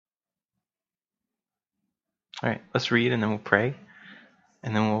All right, let's read and then we'll pray.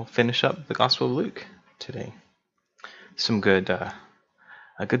 And then we'll finish up the Gospel of Luke today. Some good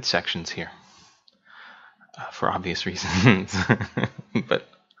sections here for obvious reasons, but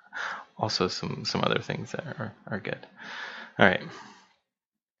also some other things that are good. All right,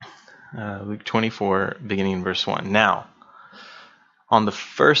 Luke 24, beginning in verse 1. Now, on the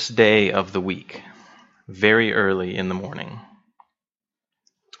first day of the week, very early in the morning,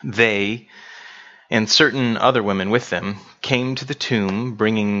 they and certain other women with them came to the tomb,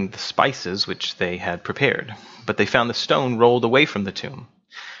 bringing the spices which they had prepared. But they found the stone rolled away from the tomb.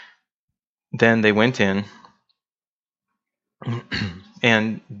 Then they went in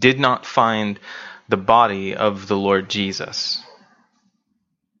and did not find the body of the Lord Jesus.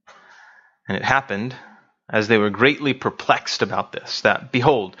 And it happened, as they were greatly perplexed about this, that,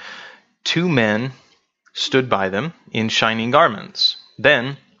 behold, 2 men stood by them in shining garments.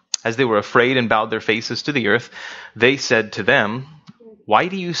 Then, as they were afraid and bowed their faces to the earth, they said to them, "Why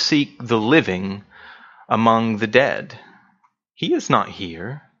do you seek the living among the dead? He is not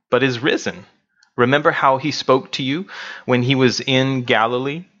here, but is risen. Remember how he spoke to you when he was in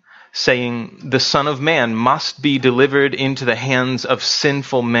Galilee, saying, 'The Son of Man must be delivered into the hands of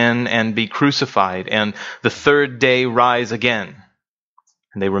sinful men and be crucified, and the 3rd day rise again.'"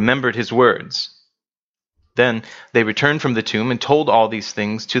 And they remembered his words. Then they returned from the tomb and told all these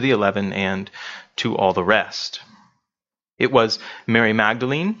things to the 11 and to all the rest. It was Mary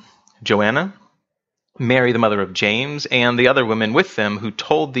Magdalene, Joanna, Mary the mother of James, and the other women with them who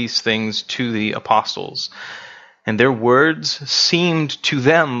told these things to the apostles. And their words seemed to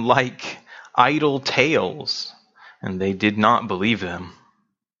them like idle tales, and they did not believe them.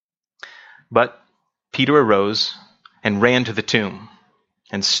 But Peter arose and ran to the tomb.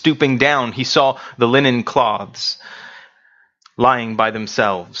 And stooping down, he saw the linen cloths lying by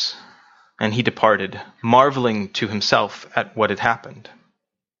themselves. And he departed, marveling to himself at what had happened.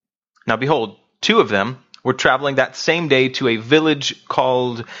 Now behold, 2 of them were traveling that same day to a village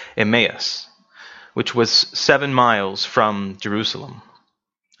called Emmaus, which was 7 miles from Jerusalem.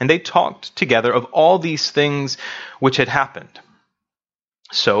 And they talked together of all these things which had happened.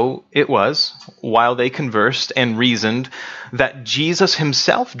 So it was, while they conversed and reasoned, that Jesus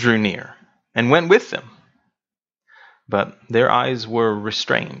himself drew near and went with them. But their eyes were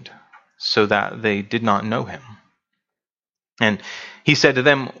restrained, so that they did not know him. And he said to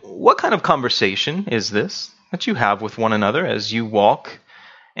them, "What kind of conversation is this that you have with one another as you walk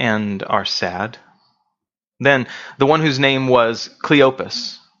and are sad?" Then the one whose name was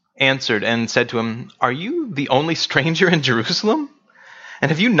Cleopas answered and said to him, "Are you the only stranger in Jerusalem? And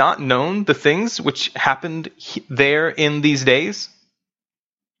have you not known the things which happened there in these days?"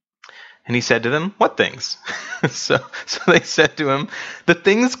 And he said to them, "What things?" So they said to him, "The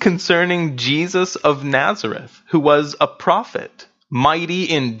things concerning Jesus of Nazareth, who was a prophet, mighty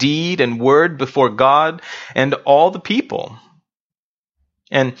in deed and word before God and all the people.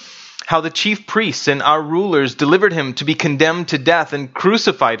 And how the chief priests and our rulers delivered him to be condemned to death and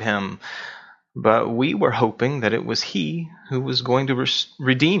crucified him. But we were hoping that it was he who was going to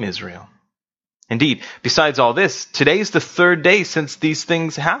redeem Israel. Indeed, besides all this, today is the 3rd day since these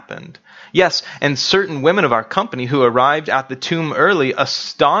things happened. Yes, and certain women of our company who arrived at the tomb early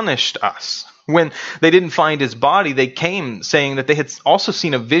astonished us. When they didn't find his body, they came saying that they had also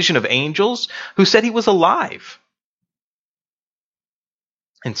seen a vision of angels who said he was alive.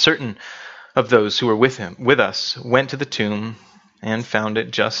 And certain of those who were with us, went to the tomb and found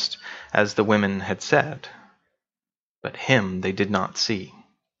it just as the women had said. But him they did not see."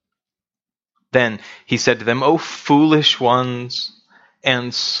 Then he said to them, "O foolish ones,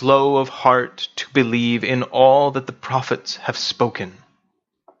 and slow of heart to believe in all that the prophets have spoken.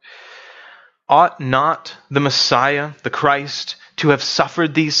 Ought not the Messiah, the Christ, to have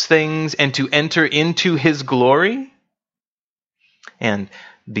suffered these things and to enter into his glory?" And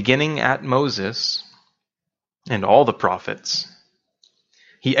beginning at Moses and all the prophets,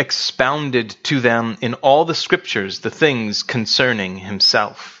 he expounded to them in all the scriptures the things concerning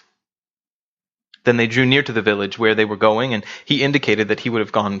himself. Then they drew near to the village where they were going, and he indicated that he would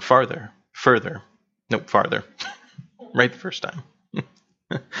have gone farther. Farther. Right the first time.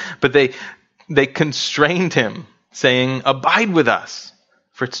 But they constrained him, saying, "Abide with us,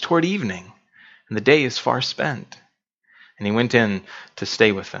 for it's toward evening, and the day is far spent." And he went in to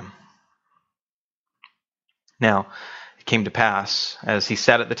stay with them. Now it came to pass, as he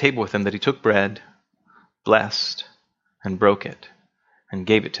sat at the table with them, that he took bread, blessed, and broke it, and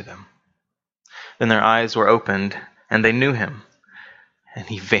gave it to them. Then their eyes were opened, and they knew him, and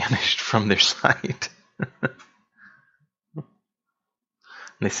he vanished from their sight.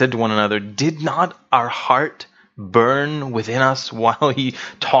 And they said to one another, "Did not our heart burn within us while he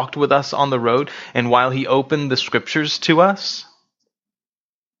talked with us on the road and while he opened the scriptures to us?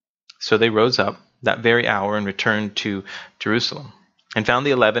 So they rose up that very hour and returned to Jerusalem, and found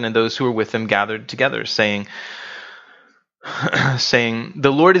the 11 and those who were with them gathered together, saying,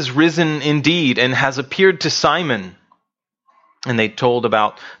 "The Lord is risen indeed and has appeared to Simon." And they told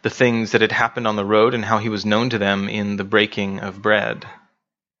about the things that had happened on the road and how he was known to them in the breaking of bread.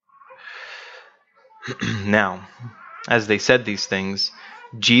 Now, as they said these things,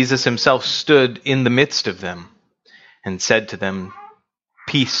 Jesus himself stood in the midst of them and said to them,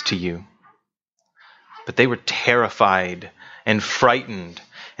 "Peace to you." But they were terrified and frightened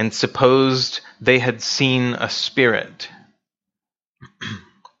and supposed they had seen a spirit.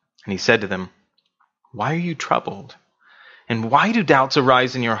 And he said to them, "Why are you troubled? And why do doubts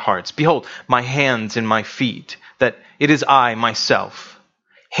arise in your hearts? Behold, my hands and my feet, that it is I myself.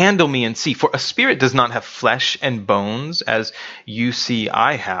 Handle me and see, for a spirit does not have flesh and bones, as you see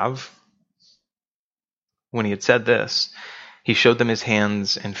I have." When he had said this, he showed them his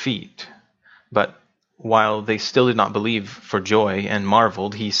hands and feet. But while they still did not believe for joy and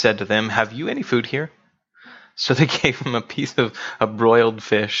marveled, he said to them, "Have you any food here?" So they gave him a piece of a broiled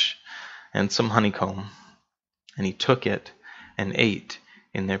fish and some honeycomb, and he took it and ate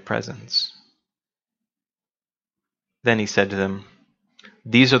in their presence. Then he said to them,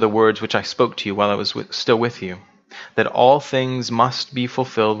 "These are the words which I spoke to you while I was still with you, that all things must be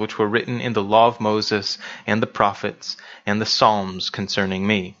fulfilled which were written in the law of Moses and the prophets and the Psalms concerning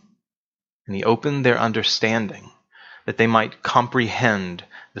me." And he opened their understanding, that they might comprehend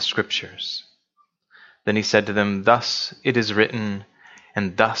the Scriptures. Then he said to them, "Thus it is written,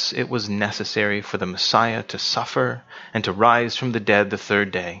 and thus it was necessary for the Messiah to suffer and to rise from the dead the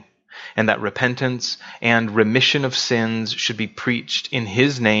third day, and that repentance and remission of sins should be preached in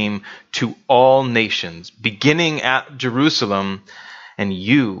his name to all nations, beginning at Jerusalem, and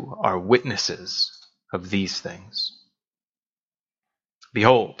you are witnesses of these things.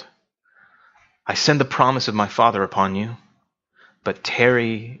 Behold, I send the promise of my Father upon you, but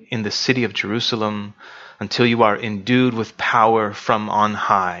tarry in the city of Jerusalem until you are endued with power from on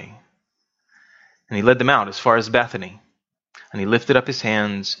high." And he led them out as far as Bethany, and he lifted up his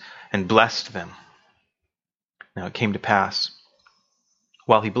hands and blessed them. Now it came to pass,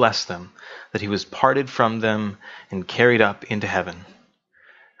 while he blessed them, that he was parted from them and carried up into heaven.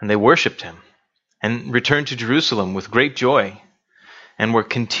 And they worshipped him and returned to Jerusalem with great joy, and were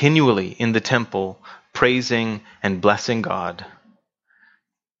continually in the temple praising and blessing God.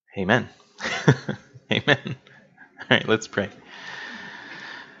 Amen. Amen. All right, let's pray.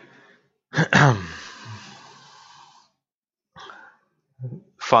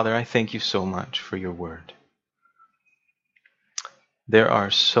 Father, I thank you so much for your word. There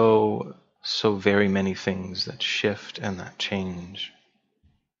are so very many things that shift and that change,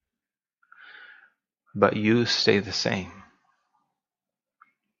 but you stay the same.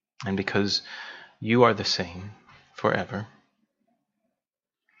 And because you are the same forever,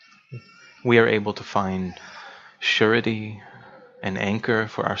 we are able to find surety and anchor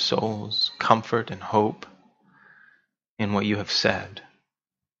for our souls, comfort and hope in what you have said.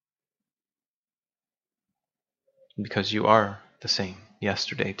 Because you are the same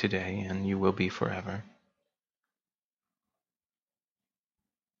yesterday, today, and you will be forever.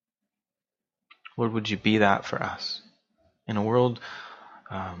 Lord, would you be that for us in a world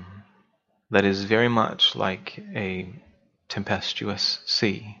that is very much like a tempestuous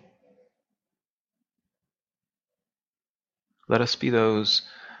sea? Let us be those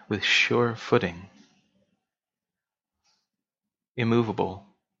with sure footing, immovable,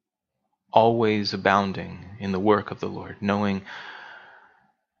 always abounding in the work of the Lord, knowing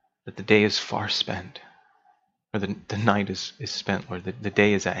that the day is far spent, or the night is spent, Lord. The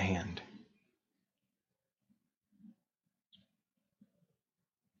day is at hand.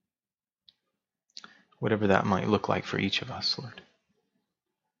 Whatever that might look like for each of us, Lord.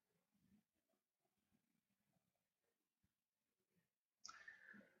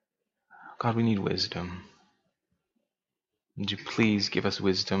 God, we need wisdom. Would you please give us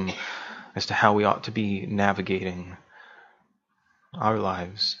wisdom as to how we ought to be navigating our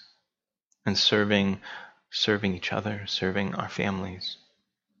lives and serving each other, serving our families,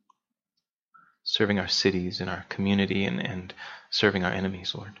 serving our cities and our community, and serving our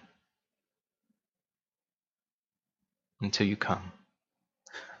enemies, Lord. Until you come.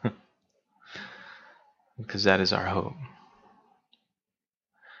 Because that is our hope.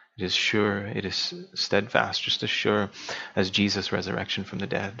 It is sure, it is steadfast, just as sure as Jesus' resurrection from the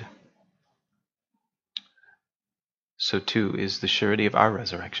dead. So too is the surety of our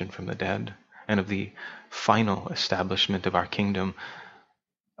resurrection from the dead and of the final establishment of our kingdom,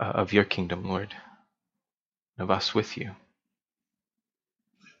 of your kingdom, Lord, of us with you.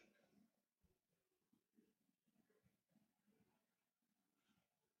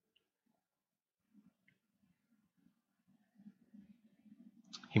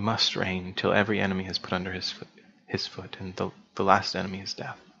 He must reign till every enemy has put under his foot, and the last enemy is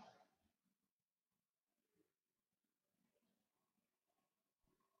death.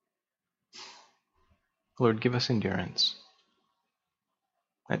 Lord, give us endurance.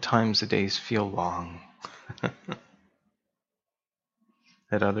 At times the days feel long.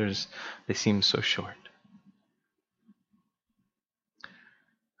 At others, they seem so short.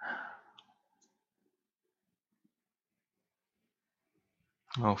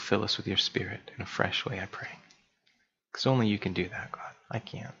 Oh, fill us with your Spirit in a fresh way, I pray. Because only you can do that, God. I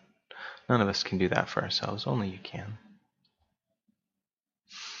can't. None of us can do that for ourselves. Only you can.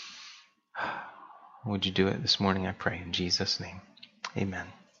 Would you do it this morning, I pray, in Jesus' name. Amen.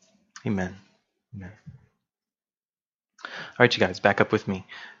 Amen. Amen. All right, you guys, back up with me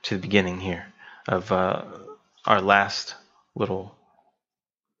to the beginning here of our last little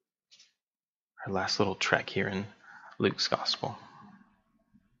trek here in Luke's Gospel.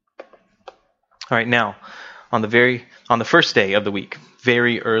 All right, now on the first day of the week,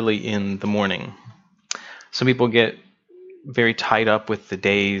 very early in the morning, some people get very tied up with the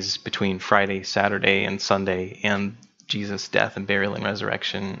days between Friday, Saturday, and Sunday, and Jesus' death and burial and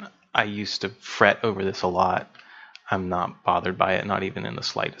resurrection. I used to fret over this a lot. I'm not bothered by it, not even in the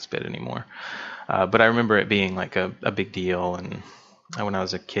slightest bit anymore. But I remember it being like a big deal, and when I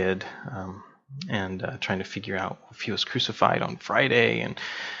was a kid, and trying to figure out if he was crucified on Friday, and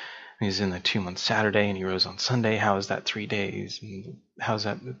he's in the tomb on Saturday, and he rose on Sunday. How is that 3 days? And how does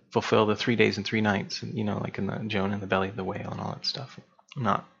that fulfill the 3 days and 3 nights? And, like in the Jonah in the belly of the whale and all that stuff. I'm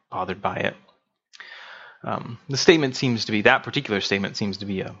not bothered by it. That particular statement seems to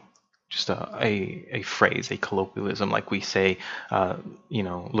be just a phrase, a colloquialism, like we say,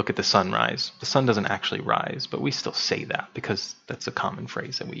 look at the sunrise. The sun doesn't actually rise, but we still say that because that's a common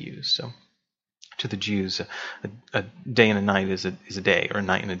phrase that we use. So to the Jews, a day and a night is a day, or a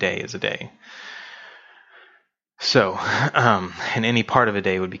night and a day is a day. So, and any part of a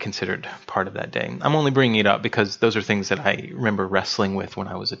day would be considered part of that day. I'm only bringing it up because those are things that I remember wrestling with when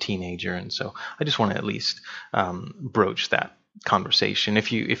I was a teenager, and so I just want to at least broach that conversation.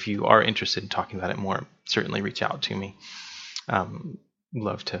 If you are interested in talking about it more, certainly reach out to me.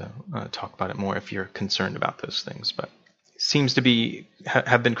 Love to talk about it more if you're concerned about those things. But seems to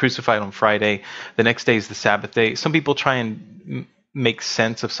have been crucified on Friday. The next day is the Sabbath day. Some people try and make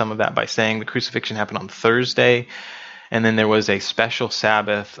sense of some of that by saying the crucifixion happened on Thursday, and then there was a special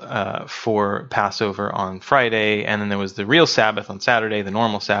Sabbath for Passover on Friday, and then there was the real Sabbath on Saturday, the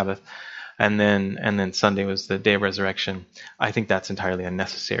normal Sabbath, and then Sunday was the day of resurrection. I think that's entirely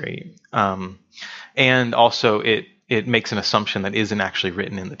unnecessary. And also it makes an assumption that isn't actually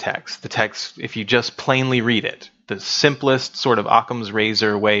written in the text. The text, if you just plainly read it, the simplest sort of Occam's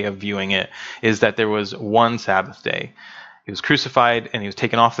razor way of viewing it is that there was one Sabbath day. He was crucified and he was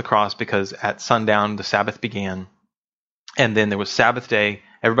taken off the cross because at sundown the Sabbath began. And then there was Sabbath day.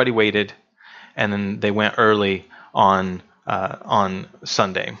 Everybody waited, and then they went early on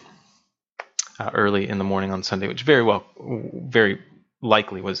Sunday, early in the morning on Sunday, which very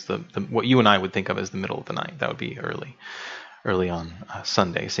likely was the what you and I would think of as the middle of the night. That would be early on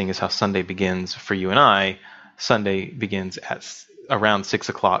Sunday, seeing as how Sunday begins for you and I. Sunday begins at around 6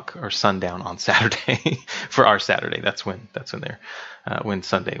 o'clock or sundown on Saturday for our Saturday. That's when when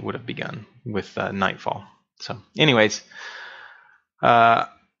Sunday would have begun with nightfall. So, anyways, I'm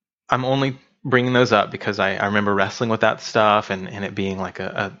only bringing those up because I remember wrestling with that stuff and it being like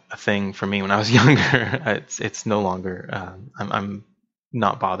a thing for me when I was younger. It's no longer. I'm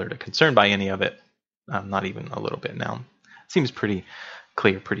not bothered or concerned by any of it. Not even a little bit now. It seems pretty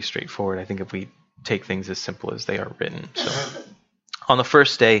clear, pretty straightforward. I think if we take things as simple as they are written. So on the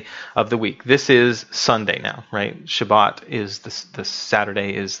first day of the week, this is Sunday now, right? Shabbat is the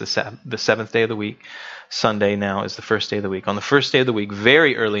Saturday is the seventh day of the week. Sunday now is the first day of the week. On the first day of the week,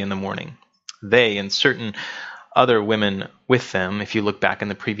 very early in the morning, they and certain other women with them. If you look back in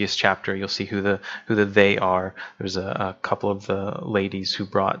the previous chapter, you'll see who the they are. There's a couple of the ladies who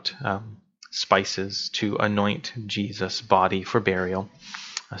brought spices to anoint Jesus' body for burial.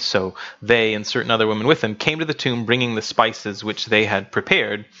 So they and certain other women with them came to the tomb bringing the spices which they had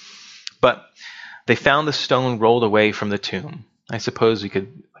prepared, but they found the stone rolled away from the tomb. I suppose we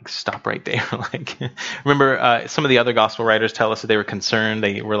could stop right there. Remember, some of the other gospel writers tell us that they were concerned.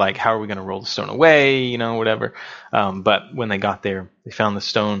 They were like, how are we going to roll the stone away? Whatever. But when they got there, they found the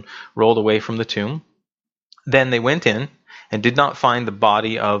stone rolled away from the tomb. Then they went in and did not find the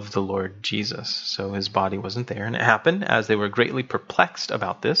body of the Lord Jesus. So his body wasn't there. And it happened, as they were greatly perplexed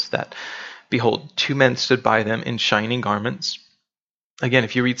about this, that, behold, 2 men stood by them in shining garments. Again,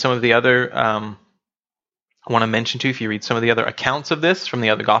 if you read some of the other, I want to mention to you, if you read some of the other accounts of this from the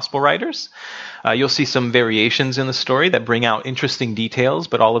other gospel writers, you'll see some variations in the story that bring out interesting details,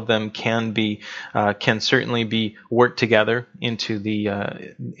 but all of them can certainly be worked together into the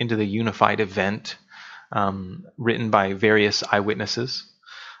unified event written by various eyewitnesses,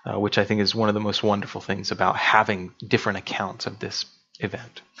 which I think is one of the most wonderful things about having different accounts of this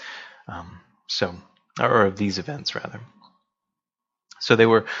event, or of these events rather. So they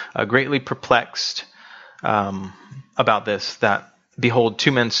were greatly perplexed about this, that, behold,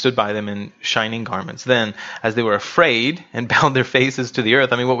 2 men stood by them in shining garments. Then, as they were afraid and bowed their faces to the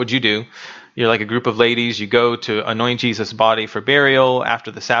earth, what would you do? You're like a group of ladies, you go to anoint Jesus' body for burial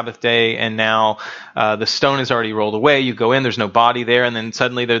after the Sabbath day, and now the stone is already rolled away. You go in, there's no body there, and then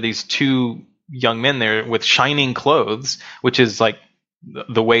suddenly there are these 2 young men there with shining clothes, which is like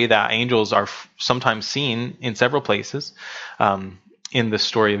the way that angels are sometimes seen in several places. In the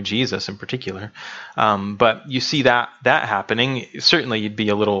story of Jesus in particular. But you see that happening, certainly you'd be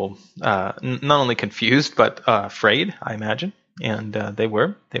a little, not only confused, but afraid, I imagine. And they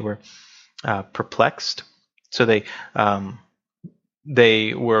were perplexed. So they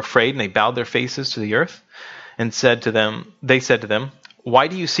were afraid, and they bowed their faces to the earth and said to them, why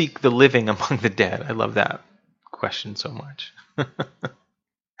do you seek the living among the dead? I love that question so much.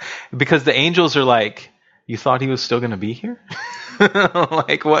 Because the angels are like, you thought he was still going to be here?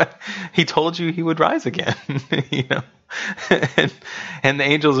 Like, what? He told you he would rise again, and the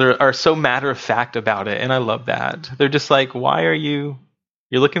angels are so matter of fact about it. And I love that. They're just like, why are you're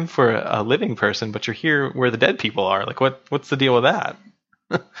looking for a living person, but you're here where the dead people are. Like, what's the deal with that?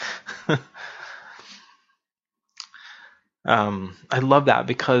 I love that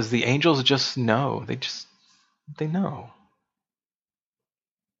because the angels just know. They know.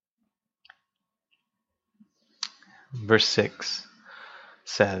 Verse 6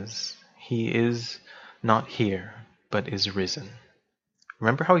 says, he is not here, but is risen.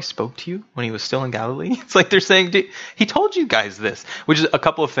 Remember how he spoke to you when he was still in Galilee? It's like they're saying, he told you guys this, which is a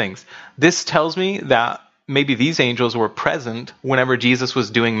couple of things. This tells me that maybe these angels were present whenever Jesus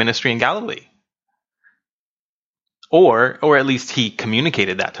was doing ministry in Galilee. Or at least he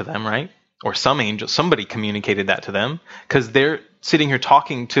communicated that to them, right? Or somebody communicated that to them, because they're sitting here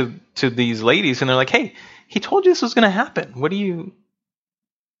talking to these ladies, and they're like, hey, he told you this was going to happen. What?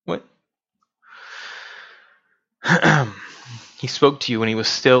 He spoke to you when he was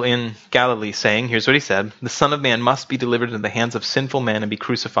still in Galilee, saying, here's what he said, the Son of Man must be delivered into the hands of sinful men and be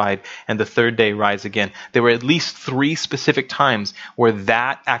crucified, and the 3rd day rise again. There were at least 3 specific times where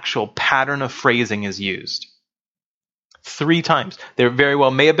that actual pattern of phrasing is used. 3 times. There very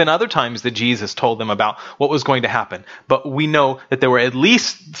well may have been other times that Jesus told them about what was going to happen. But we know that there were at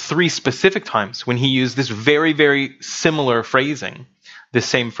least 3 specific times when he used this very, very similar phrasing. This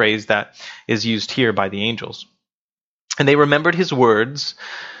same phrase that is used here by the angels. And they remembered his words.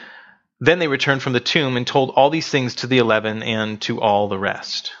 Then they returned from the tomb and told all these things to the 11 and to all the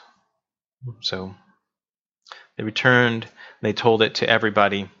rest. So they returned. They told it to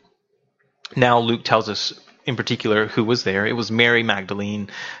everybody. Now Luke tells us in particular who was there. It was Mary Magdalene,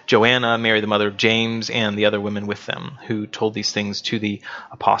 Joanna, Mary the mother of James, and the other women with them who told these things to the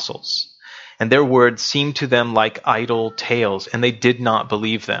apostles. And their words seemed to them like idle tales, and they did not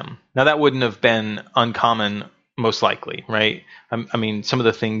believe them. Now that wouldn't have been uncommon, most likely, right? I mean, some of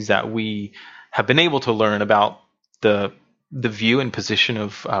the things that we have been able to learn about the view and position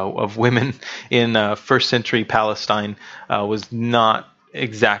of women in first century Palestine was not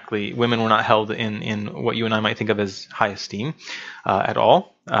exactly, women were not held in what you and I might think of as high esteem at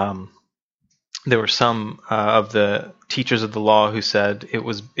all. There were some of the teachers of the law who said it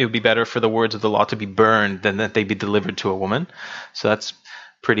would be better for the words of the law to be burned than that they be delivered to a woman. So that's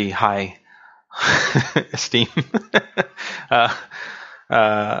pretty high esteem.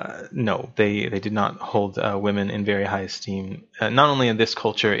 No, they did not hold women in very high esteem. Not only in this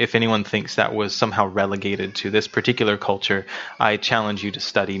culture, if anyone thinks that was somehow relegated to this particular culture, I challenge you to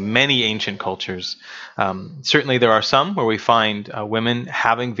study many ancient cultures. Certainly there are some where we find women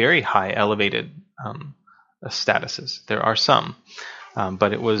having very high elevated statuses. There are some,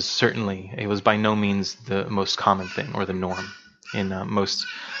 but it was by no means the most common thing or the norm in most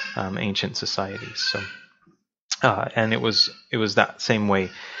ancient societies. So And it was that same way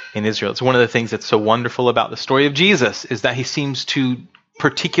in Israel. It's one of the things that's so wonderful about the story of Jesus is that he seems to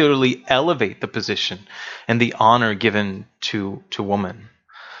particularly elevate the position and the honor given to woman.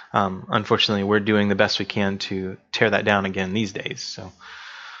 Unfortunately, we're doing the best we can to tear that down again these days. So,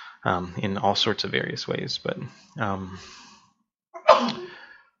 in all sorts of various ways, but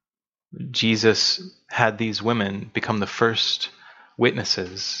Jesus had these women become the first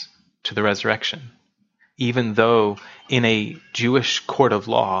witnesses to the resurrection, even though in a Jewish court of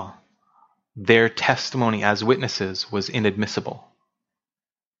law, their testimony as witnesses was inadmissible,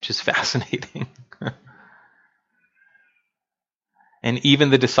 which is fascinating. And even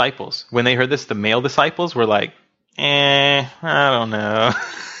the disciples, when they heard this, the male disciples were like, I don't know.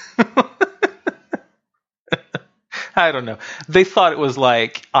 I don't know. They thought it was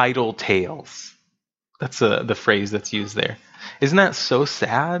like idle tales. That's the phrase that's used there. Isn't that so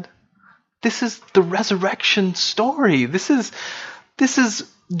sad? This is the resurrection story. This is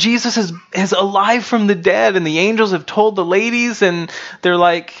Jesus is alive from the dead, and the angels have told the ladies, and they're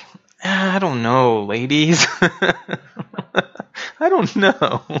like, I don't know, ladies. I don't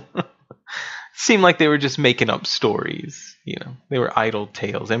know. Seemed like they were just making up stories. They were idle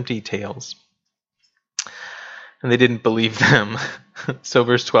tales, empty tales. And they didn't believe them. So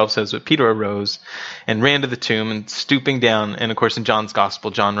verse 12 says, but Peter arose and ran to the tomb, and stooping down, and of course in John's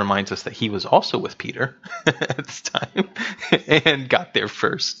gospel, John reminds us that he was also with Peter at this time and got there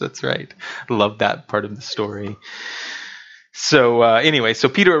first. That's right. Love that part of the story. So anyway, so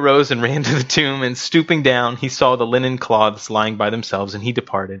Peter arose and ran to the tomb, and stooping down, he saw the linen cloths lying by themselves, and he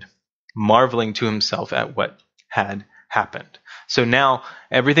departed, marveling to himself at what had happened. So now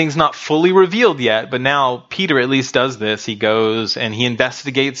everything's not fully revealed yet, but now Peter at least does this. He goes and he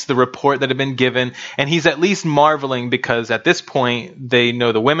investigates the report that had been given, and he's at least marveling because at this point they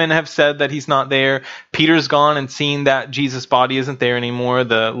know the women have said that he's not there. Peter's gone and seen that Jesus' body isn't there anymore.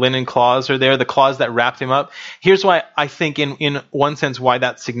 The linen cloths are there, the cloths that wrapped him up. Here's why I think in one sense why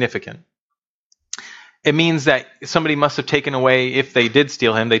that's significant. It means that somebody must have taken away, if they did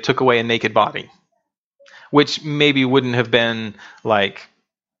steal him, they took away a naked body. Which maybe wouldn't have been like,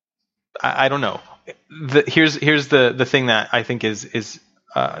 I don't know. Here's the thing that I think is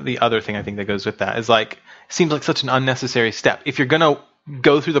the other thing I think that goes with that is like, it seems like such an unnecessary step. If you're going to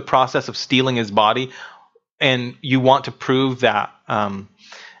go through the process of stealing his body and you want to prove that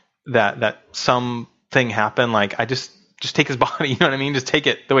that something happened, like I just take his body, you know what I mean? Just take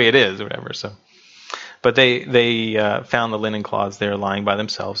it the way it is or whatever. So. But they found the linen cloths there lying by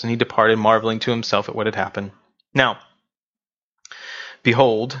themselves, and he departed, marveling to himself at what had happened. Now,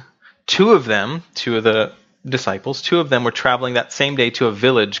 behold, two of the disciples, two of them were traveling that same day to a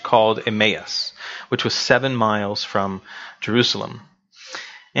village called Emmaus, which was 7 miles from Jerusalem.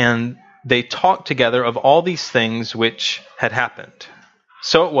 And they talked together of all these things which had happened.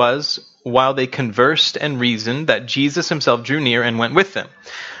 So it was, while they conversed and reasoned, that Jesus himself drew near and went with them.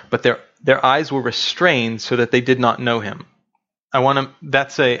 But their eyes were restrained so that they did not know him.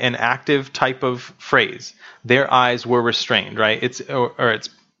 That's an active type of phrase. Their eyes were restrained, right? It's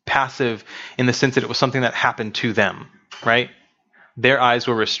passive in the sense that it was something that happened to them, right? Their eyes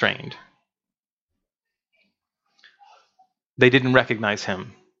were restrained. They didn't recognize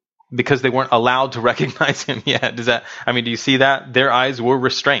him because they weren't allowed to recognize him yet. Do you see that? Their eyes were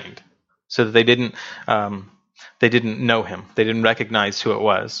restrained so that they didn't know him. They didn't recognize who it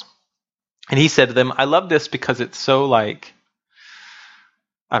was. And he said to them, I love this because it's so like,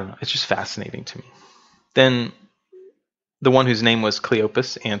 I don't know, it's just fascinating to me. Then the one whose name was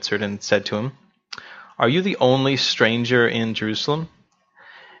Cleopas answered and said to him, are you the only stranger in Jerusalem?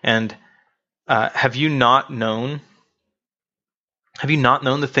 And have you not known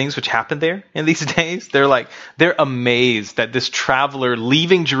the things which happened there in these days? They're amazed that this traveler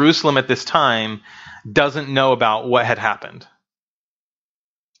leaving Jerusalem at this time doesn't know about what had happened.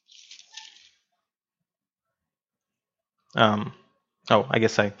 I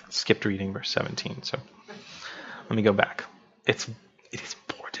guess I skipped reading verse 17, so let me go back. It is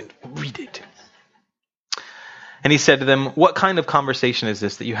important. Read it. And he said to them, what kind of conversation is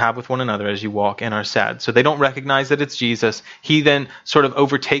this that you have with one another as you walk and are sad? So they don't recognize that it's Jesus. He then sort of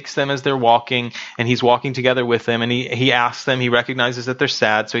overtakes them as they're walking, and he's walking together with them, and he asks them, he recognizes that they're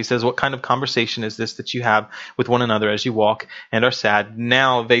sad. So he says, what kind of conversation is this that you have with one another as you walk and are sad?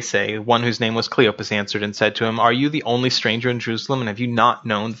 Now they say, one whose name was Cleopas answered and said to him, are you the only stranger in Jerusalem, and have you not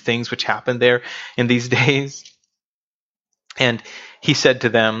known the things which happened there in these days? And he said to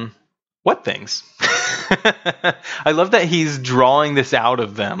them, what things? I love that he's drawing this out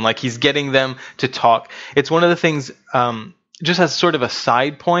of them, like he's getting them to talk. It's one of the things, just as sort of a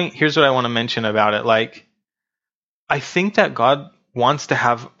side point, here's what I want to mention about it. Like, I think that God wants to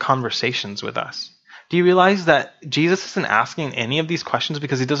have conversations with us. Do you realize that Jesus isn't asking any of these questions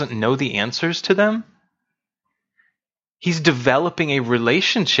because he doesn't know the answers to them? He's developing a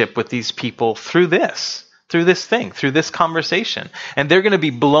relationship with these people through this conversation. And they're going to be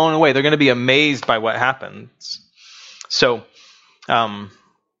blown away. They're going to be amazed by what happens. So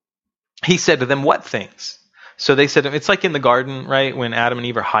he said to them, what things? So they said, it's like in the garden, right? When Adam and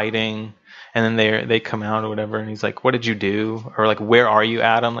Eve are hiding and then they come out or whatever. And he's like, what did you do? Or like, where are you,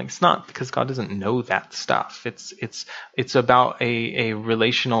 Adam? Like, it's not because God doesn't know that stuff. It's about a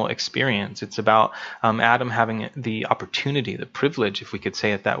relational experience. It's about Adam having the opportunity, the privilege, if we could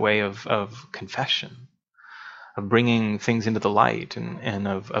say it that way, of confession, of bringing things into the light and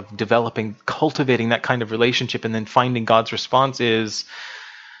of developing, cultivating that kind of relationship, and then finding God's response is,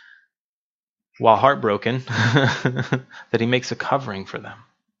 while heartbroken, that he makes a covering for them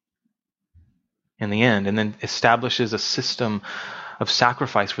in the end, and then establishes a system of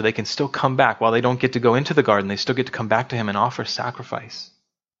sacrifice where they can still come back. While they don't get to go into the garden, they still get to come back to him and offer sacrifice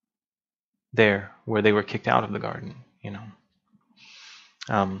there where they were kicked out of the garden,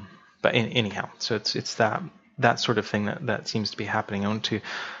 But anyhow, so it's that sort of thing that seems to be happening. I want to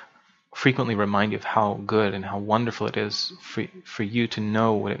frequently remind you of how good and how wonderful it is for you to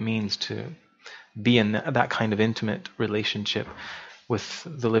know what it means to be in that kind of intimate relationship with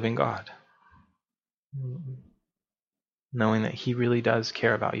the living God. Knowing that he really does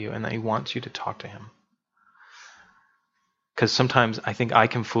care about you and that he wants you to talk to him. Because sometimes I think I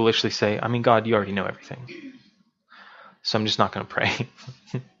can foolishly say, God, you already know everything, so I'm just not going to pray.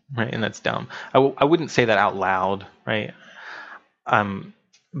 Right? And that's dumb. I wouldn't say that out loud, right?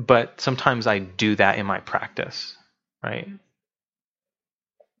 But sometimes I do that in my practice, right?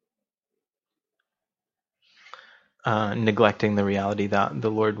 Neglecting the reality that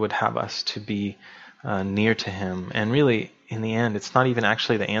the Lord would have us to be near to him. And really, in the end, it's not even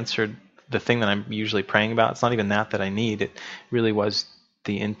actually the thing that I'm usually praying about. It's not even that I need. It really was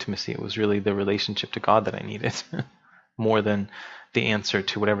the intimacy. It was really the relationship to God that I needed more than the answer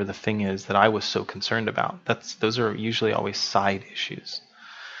to whatever the thing is that I was so concerned about. Those are usually always side issues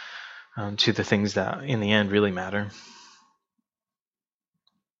to the things that in the end really matter.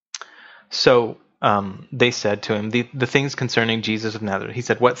 So they said to him, the things concerning Jesus of Nazareth. He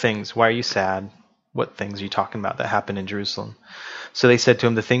said, what things? Why are you sad? What things are you talking about that happened in Jerusalem? So they said to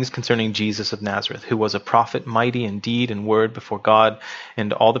him, the things concerning Jesus of Nazareth, who was a prophet, mighty in deed and word before God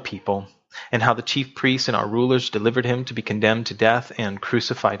and all the people, and how the chief priests and our rulers delivered him to be condemned to death and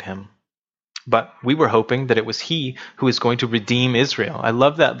crucified him. But we were hoping that it was he who is going to redeem Israel. I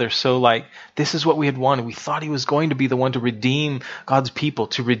love that they're so like, this is what we had wanted. We thought he was going to be the one to redeem God's people,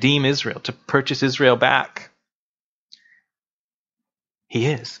 to redeem Israel, to purchase Israel back. He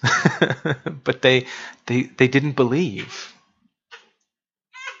is. But they didn't believe.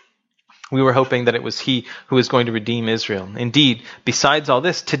 We were hoping that it was he who was going to redeem Israel. Indeed, besides all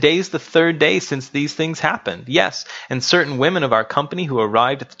this, today's the third day since these things happened. Yes, and certain women of our company who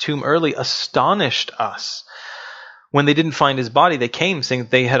arrived at the tomb early astonished us. When they didn't find his body, they came saying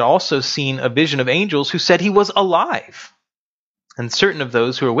that they had also seen a vision of angels who said he was alive. And certain of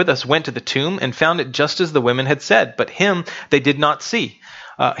those who were with us went to the tomb and found it just as the women had said, but him they did not see.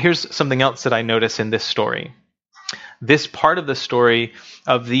 Here's something else that I notice in this story. This part of the story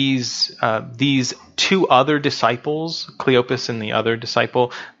of these two other disciples, Cleopas and the other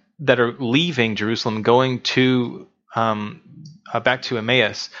disciple, that are leaving Jerusalem, going to back to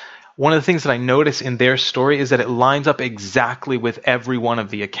Emmaus. One of the things that I notice in their story is that it lines up exactly with every one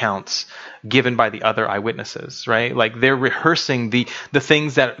of the accounts given by the other eyewitnesses, right? Like they're rehearsing the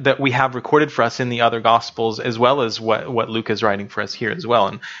things that we have recorded for us in the other Gospels, as well as what Luke is writing for us here as well,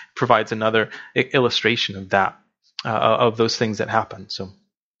 and provides another illustration of that. Of those things that happen. So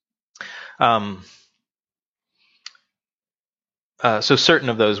certain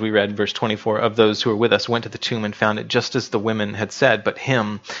of those, we read verse 24, of those who were with us went to the tomb and found it just as the women had said, but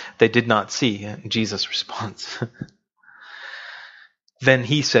him they did not see. Jesus' response. Then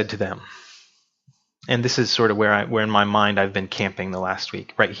he said to them, and this is sort of where in my mind I've been camping the last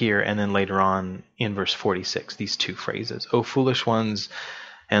week, right here, and then later on in verse 46, these two phrases, O foolish ones,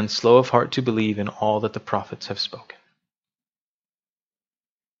 and slow of heart to believe in all that the prophets have spoken.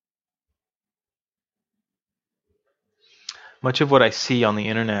 Much of what I see on the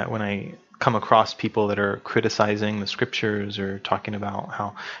internet when I come across people that are criticizing the scriptures or talking about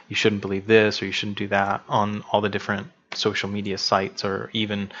how you shouldn't believe this or you shouldn't do that on all the different social media sites or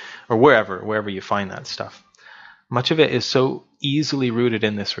wherever you find that stuff. Much of it is so easily rooted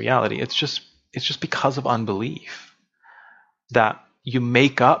in this reality. It's just because of unbelief that you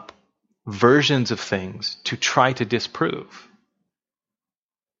make up versions of things to try to disprove.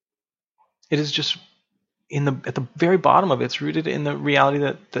 It is just at the very bottom of it, it's rooted in the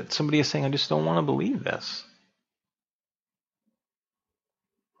reality that somebody is saying, I just don't want to believe this.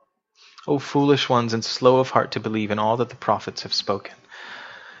 O foolish ones and slow of heart to believe in all that the prophets have spoken.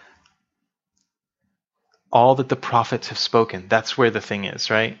 All that the prophets have spoken. That's where the thing is,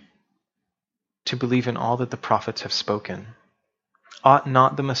 right? To believe in all that the prophets have spoken. Ought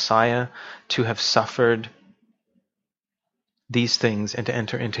not the Messiah to have suffered these things and to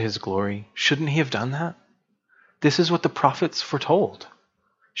enter into his glory? Shouldn't he have done that? This is what the prophets foretold.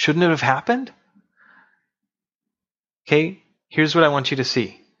 Shouldn't it have happened? Okay, here's what I want you to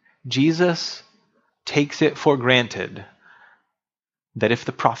see. Jesus takes it for granted that if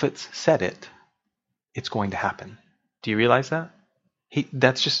the prophets said it, it's going to happen. Do you realize that?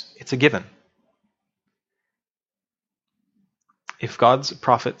 It's a given. If God's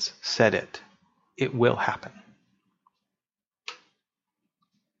prophets said it, it will happen.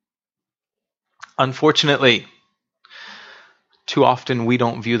 Unfortunately, too often we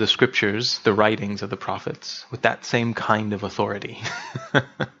don't view the scriptures, the writings of the prophets, with that same kind of authority.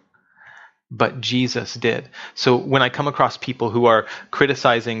 But Jesus did. So when I come across people who are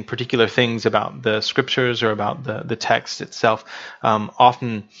criticizing particular things about the scriptures or about the text itself,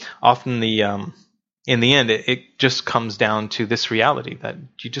 often in the end, it just comes down to this reality that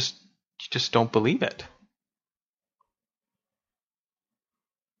you just don't believe it.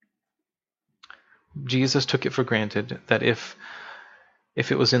 Jesus took it for granted that if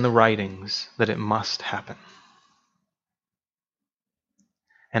it was in the writings, that it must happen.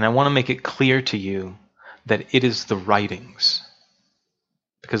 And I want to make it clear to you that it is the writings,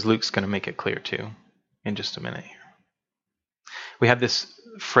 because Luke's going to make it clear too in just a minute here. We have this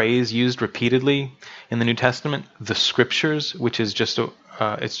phrase used repeatedly in the New Testament, the scriptures, which is just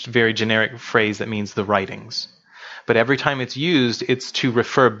it's a very generic phrase that means the writings. But every time it's used, it's to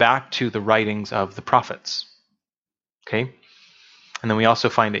refer back to the writings of the prophets. Okay? And then we also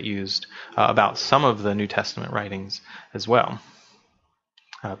find it used about some of the New Testament writings as well.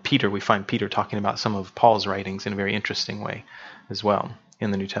 We find Peter talking about some of Paul's writings in a very interesting way as well in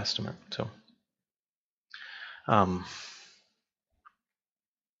the New Testament. So,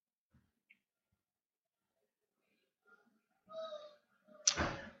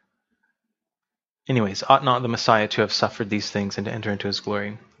 anyways, ought not the Messiah to have suffered these things and to enter into his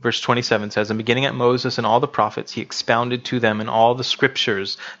glory? Verse 27 says, and beginning at Moses and all the prophets, he expounded to them in all the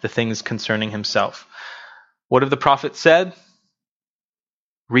scriptures the things concerning himself. What have the prophets said?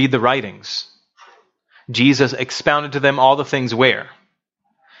 Read the writings. Jesus expounded to them all the things where?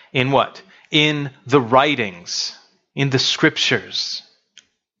 In what? In the writings. In the scriptures.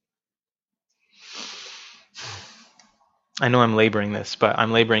 I know I'm laboring this, but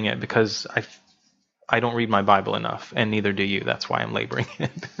I'm laboring it because I don't read my Bible enough, and neither do you. That's why I'm laboring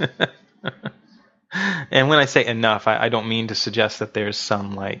it. And when I say enough, I don't mean to suggest that there's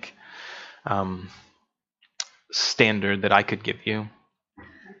some standard that I could give you.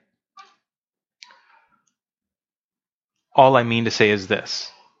 All I mean to say is this.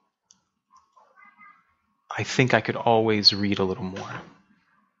 I think I could always read a little more.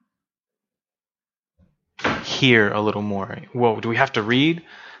 Hear a little more. Whoa, do we have to read?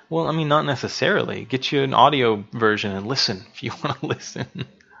 Well, I mean, not necessarily. Get you an audio version and listen if you want to listen.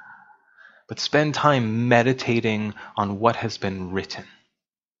 But spend time meditating on what has been written.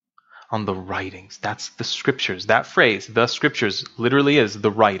 On the writings. That's the scriptures. That phrase, the scriptures, literally is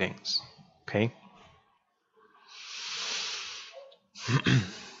the writings. Okay?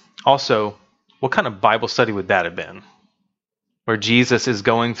 Also, what kind of Bible study would that have been? Where Jesus is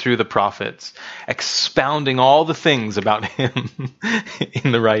going through the prophets, expounding all the things about him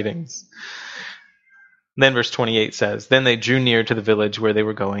in the writings. Then verse 28 says, then they drew near to the village where they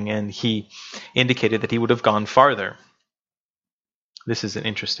were going, and he indicated that he would have gone farther. This is an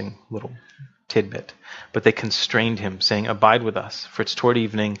interesting little tidbit. But they constrained him, saying, abide with us, for it's toward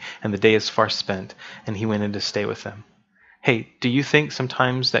evening, and the day is far spent. And he went in to stay with them. Hey, do you think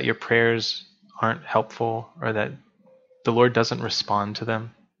sometimes that your prayers aren't helpful or that the Lord doesn't respond to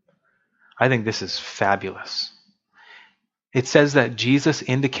them? I think this is fabulous. It says that Jesus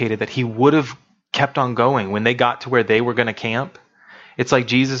indicated that he would have kept on going when they got to where they were going to camp. It's like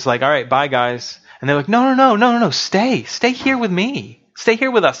Jesus all right, bye guys. And they're like, no, stay here with me. Stay here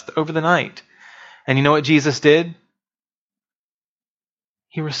with us over the night. And you know what Jesus did?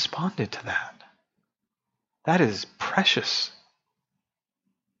 He responded to that. That is precious.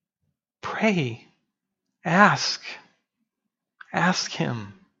 Pray. Ask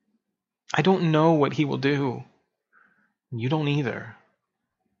him. I don't know what he will do. You don't either.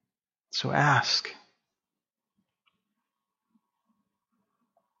 So ask.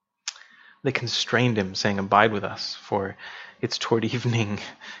 They constrained him, saying, "Abide with us, for it's toward evening,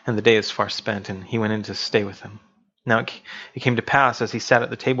 and the day is far spent." And he went in to stay with them. Now it came to pass, as he sat at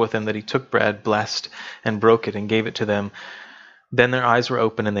the table with them, that he took bread, blessed, and broke it, and gave it to them. Then their eyes were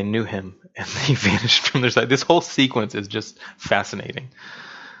open, and they knew him, and he vanished from their sight. This whole sequence is just fascinating.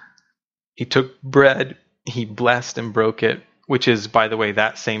 He took bread, he blessed and broke it, which is, by the way,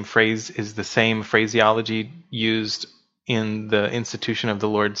 that same phrase is the same phraseology used in the institution of the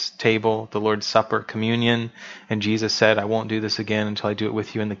Lord's table, the Lord's Supper, communion. And Jesus said, "I won't do this again until I do it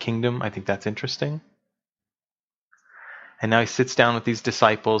with you in the kingdom." I think that's interesting. And now he sits down with these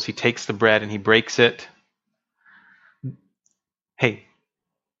disciples. He takes the bread and he breaks it. Hey,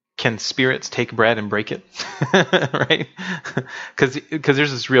 can spirits take bread and break it? Right? Because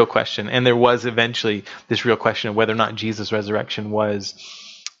there's this real question, and there was eventually this real question of whether or not Jesus' resurrection was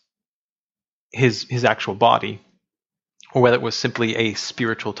his actual body, or whether it was simply a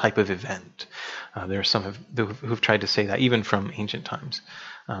spiritual type of event. There are some who've tried to say that, even from ancient times.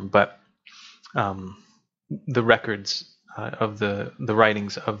 But the records of the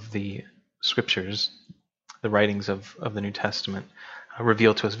writings of the scriptures, the writings of the New Testament,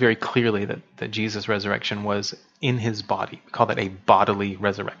 reveal to us very clearly that Jesus' resurrection was in his body. We call that a bodily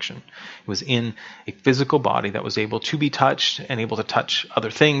resurrection. It was in a physical body that was able to be touched and able to touch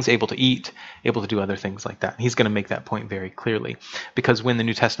other things, able to eat, able to do other things like that. He's going to make that point very clearly, because when the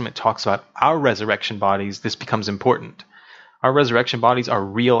New Testament talks about our resurrection bodies, this becomes important. Our resurrection bodies are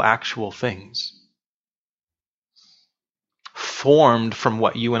real, actual things, formed from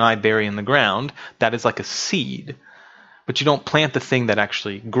what you and I bury in the ground. That is like a seed. But you don't plant the thing that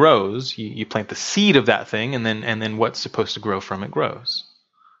actually grows. You plant the seed of that thing, and then what's supposed to grow from it grows.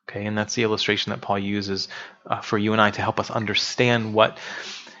 Okay, and that's the illustration that Paul uses for you and I to help us understand what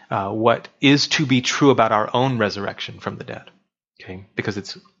is to be true about our own resurrection from the dead. Okay, because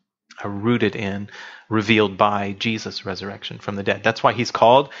it's rooted in, revealed by Jesus' resurrection from the dead. That's why he's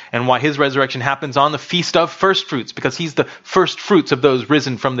called, and why his resurrection happens on the Feast of First Fruits, because he's the first fruits of those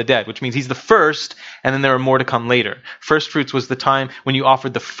risen from the dead, which means he's the first, and then there are more to come later. First Fruits was the time when you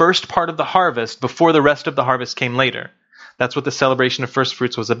offered the first part of the harvest before the rest of the harvest came later. That's what the celebration of First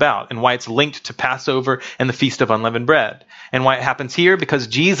Fruits was about, and why it's linked to Passover and the Feast of Unleavened Bread. And why it happens here, because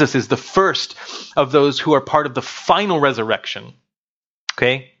Jesus is the first of those who are part of the final resurrection.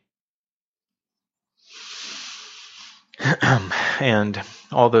 Okay? And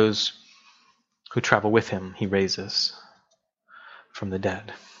all those who travel with him, he raises from the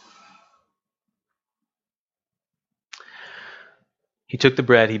dead. He took the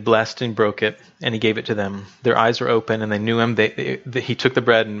bread, he blessed and broke it, and he gave it to them. Their eyes were open, and they knew him. He took the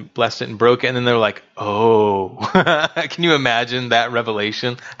bread and blessed it and broke it, and then they're like, "Oh." Can you imagine that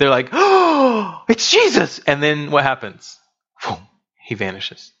revelation? They're like, "Oh, it's Jesus." And then what happens? He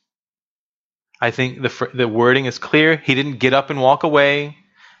vanishes. I think the wording is clear. He didn't get up and walk away.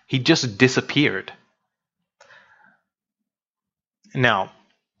 He just disappeared. Now,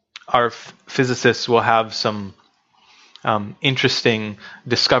 our physicists will have some interesting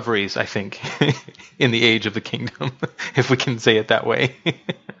discoveries, I think, in the age of the kingdom, if we can say it that way.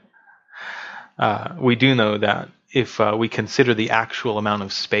 We do know that if we consider the actual amount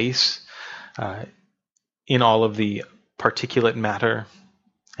of space in all of the particulate matter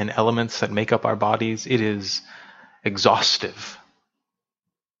and elements that make up our bodies, it is exhaustive.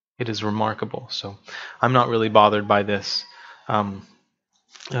 It is remarkable. So I'm not really bothered by this,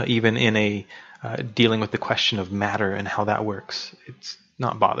 even in a dealing with the question of matter and how that works. It's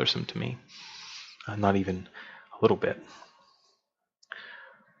not bothersome to me, not even a little bit.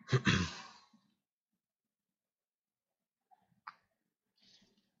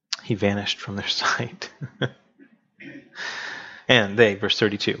 He vanished from their sight. And they, verse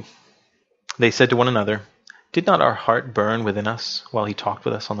 32, they said to one another, "Did not our heart burn within us while he talked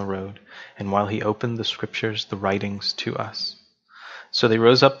with us on the road, and while he opened the scriptures, the writings to us?" So they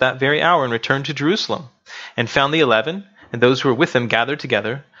rose up that very hour and returned to Jerusalem, and found the 11, and those who were with them gathered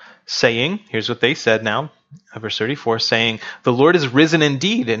together, saying, here's what they said now, verse 34, saying, "The Lord is risen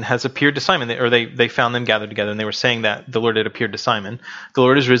indeed and has appeared to Simon." They found them gathered together, and they were saying that the Lord had appeared to Simon. "The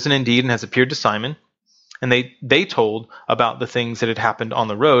Lord is risen indeed and has appeared to Simon." And they told about the things that had happened on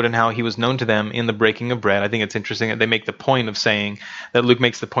the road and how he was known to them in the breaking of bread. I think it's interesting that they make the point of saying, that Luke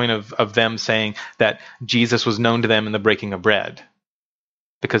makes the point of them saying that Jesus was known to them in the breaking of bread,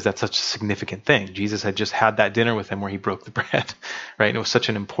 because that's such a significant thing. Jesus had just had that dinner with them where he broke the bread, right? And it was such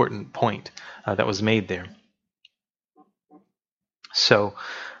an important point that was made there. So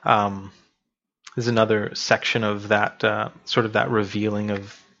there's another section of that, sort of that revealing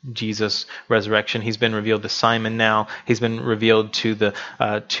of Jesus' resurrection. He's been revealed to Simon now. He's been revealed to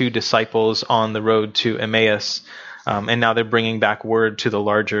the two disciples on the road to Emmaus. And now they're bringing back word to the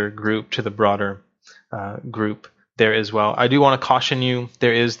larger group, to the broader group there as well. I do want to caution you.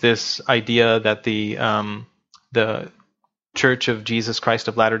 There is this idea that the Church of Jesus Christ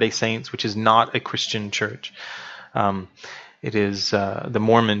of Latter-day Saints, which is not a Christian church. It is the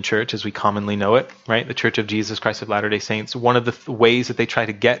Mormon church as we commonly know it, right? The Church of Jesus Christ of Latter-day Saints. One of the ways that they try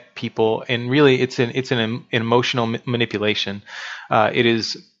to get people, and really it's an emotional manipulation. It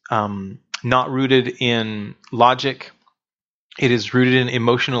is not rooted in logic. It is rooted in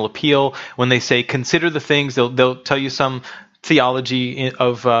emotional appeal. When they say, consider the things, they'll tell you some theology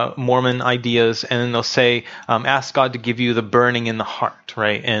of Mormon ideas, and then they'll say, ask God to give you the burning in the heart,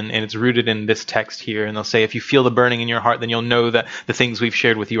 right? And it's rooted in this text here. And they'll say, if you feel the burning in your heart, then you'll know that the things we've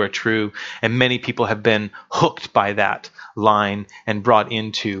shared with you are true. And many people have been hooked by that line and brought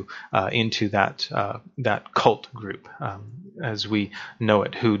into that cult group, as we know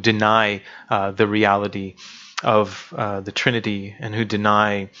it, who deny the reality of the Trinity, and who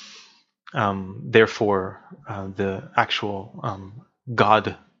deny therefore the actual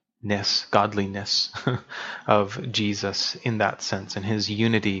godliness of Jesus in that sense, and his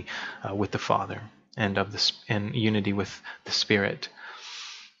unity with the Father, and unity with the Spirit,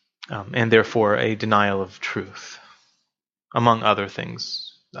 and therefore a denial of truth, among other things.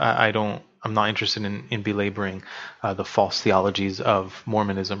 I'm not interested in belaboring the false theologies of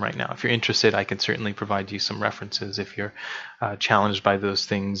Mormonism right now. If you're interested, I can certainly provide you some references if you're challenged by those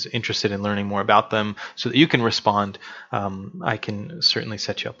things, interested in learning more about them so that you can respond. I can certainly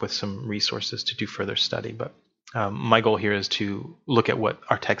set you up with some resources to do further study. But my goal here is to look at what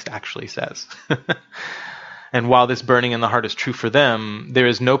our text actually says. And while this burning in the heart is true for them, there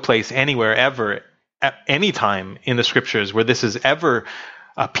is no place anywhere ever at any time in the scriptures where this is ever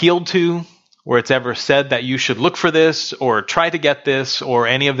appealed to, where it's ever said that you should look for this or try to get this or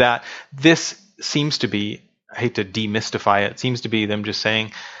any of that. This seems to be, I hate to demystify it, seems to be them just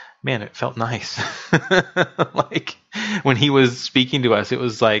saying, man, it felt nice. Like when he was speaking to us, it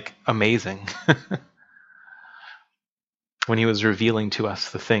was like amazing. When he was revealing to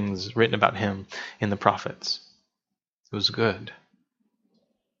us the things written about him in the prophets, it was good.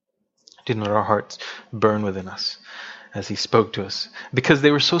 Didn't let our hearts burn within us as he spoke to us, because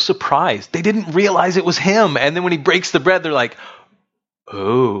they were so surprised. They didn't realize it was him. And then when he breaks the bread, they're like,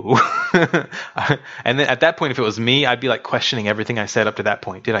 oh. And then at that point, if it was me, I'd be like questioning everything I said up to that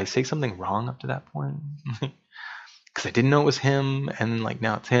point. Did I say something wrong up to that point? Because I didn't know it was him. And then like,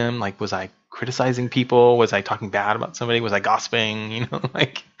 now it's him. Like, was I criticizing people? Was I talking bad about somebody? Was I gossiping? You know,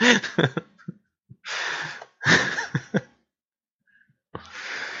 like...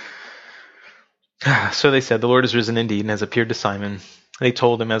 So they said, the Lord has risen indeed and has appeared to Simon. They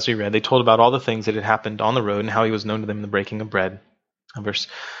told him, as we read, they told about all the things that had happened on the road and how he was known to them in the breaking of bread. Verse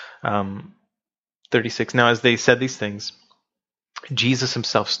 36. Now, as they said these things, Jesus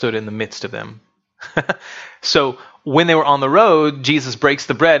himself stood in the midst of them. So when they were on the road, Jesus breaks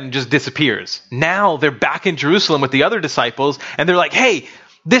the bread and just disappears. Now they're back in Jerusalem with the other disciples, and they're like, hey,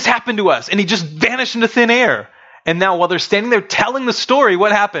 this happened to us. And he just vanished into thin air. And now while they're standing there telling the story,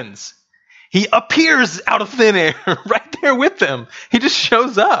 what happens? He appears out of thin air right there with them. He just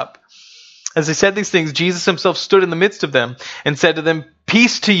shows up. As they said these things, Jesus himself stood in the midst of them and said to them,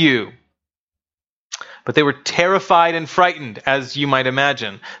 peace to you. But they were terrified and frightened, as you might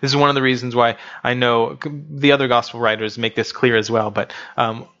imagine. This is one of the reasons why I know the other gospel writers make this clear as well. But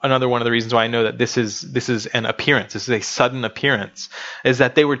another one of the reasons why I know that this is an appearance, this is a sudden appearance, is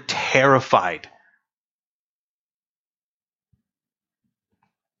that they were terrified.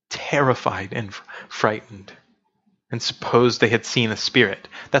 Terrified and frightened, and supposed they had seen a spirit.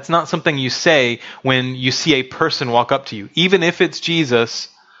 That's not something you say when you see a person walk up to you, even if it's Jesus,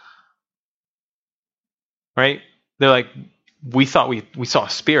 right? They're like, we thought we saw a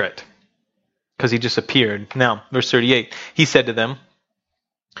spirit because he just appeared. Now, verse 38, he said to them,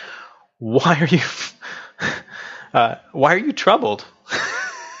 why are you troubled?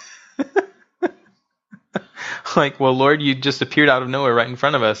 Like, well, Lord, you just appeared out of nowhere right in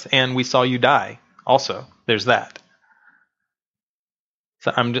front of us, and we saw you die. Also, there's that.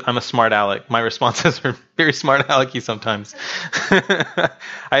 So I'm a smart aleck. My responses are very smart alecky sometimes.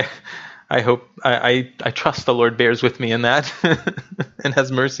 I hope I trust the Lord bears with me in that and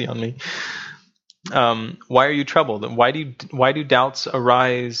has mercy on me. Why are you troubled? Why do doubts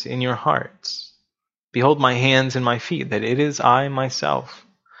arise in your hearts? Behold my hands and my feet, that it is I myself.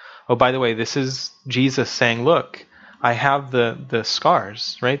 Oh, by the way, this is Jesus saying, look, I have the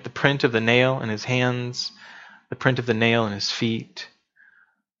scars, right? The print of the nail in his hands, the print of the nail in his feet.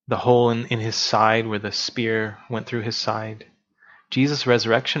 the hole in his side where the spear went through his side. Jesus'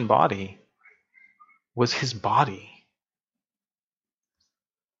 resurrection body was his body.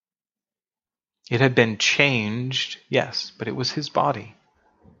 It had been changed, yes, but it was his body.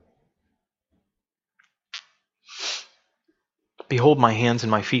 Behold my hands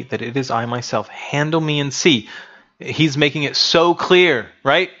and my feet, that it is I myself. Handle me and see. He's making it so clear,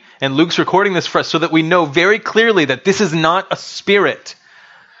 right? And Luke's recording this for us so that we know very clearly that this is not a spirit.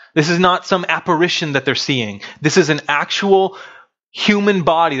 This is not some apparition that they're seeing. This is an actual human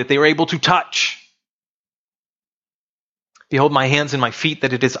body that they were able to touch. Behold my hands and my feet,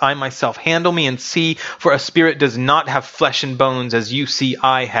 that it is I myself. Handle me and see, for a spirit does not have flesh and bones as you see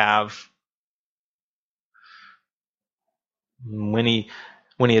I have. When he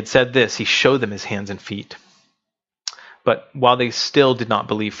had said this, he showed them his hands and feet. But while they still did not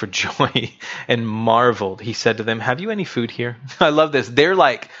believe for joy and marveled, he said to them, have you any food here? I love this. They're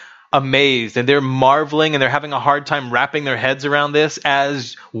like amazed and they're marveling and they're having a hard time wrapping their heads around this,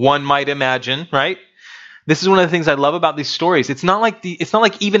 as one might imagine, right? This is one of the things I love about these stories. It's not like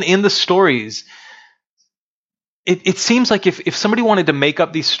even in the stories, it seems like if somebody wanted to make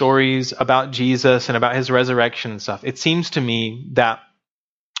up these stories about Jesus and about his resurrection and stuff, it seems to me that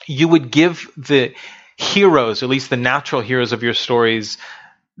you would give the heroes, at least the natural heroes of your stories,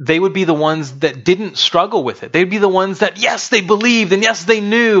 they would be the ones that didn't struggle with it. They'd be the ones that, yes, they believed and yes, they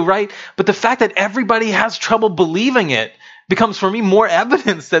knew, right? But the fact that everybody has trouble believing it becomes for me more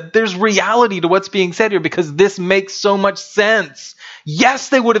evidence that there's reality to what's being said here, because this makes so much sense. Yes,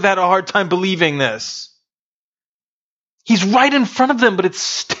 they would have had a hard time believing this. He's right in front of them, but it's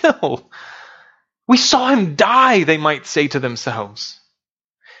still, we saw him die, they might say to themselves.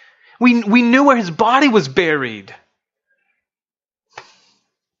 We knew where his body was buried.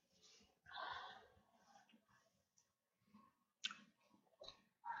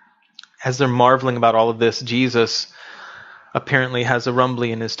 As they're marveling about all of this, Jesus apparently has a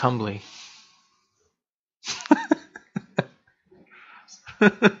rumbly in his tumbly.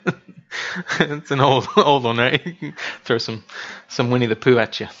 It's an old one, right? You can throw some Winnie the Pooh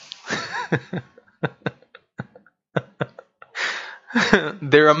at you.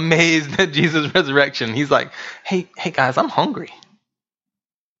 They're amazed at Jesus' resurrection. He's like, hey guys, I'm hungry.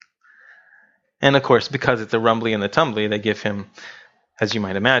 And of course, because it's a rumbly and the tumbly, they give him, as you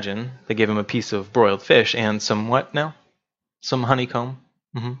might imagine, they give him a piece of broiled fish and some what now? Some honeycomb.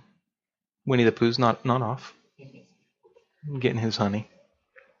 Mm-hmm. Winnie the Pooh's not off. Getting his honey.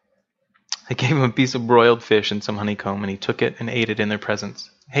 They gave him a piece of broiled fish and some honeycomb, and he took it and ate it in their presence.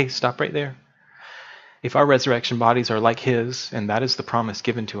 Hey, stop right there. If our resurrection bodies are like his, and that is the promise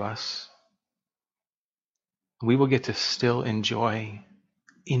given to us, we will get to still enjoy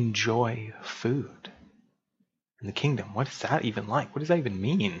food in the kingdom. What is that even like? What does that even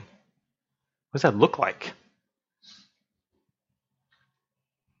mean? What does that look like?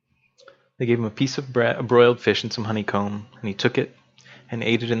 They gave him a piece of bread, a broiled fish and some honeycomb, and he took it and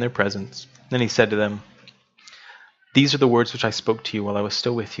ate it in their presence. Then he said to them, these are the words which I spoke to you while I was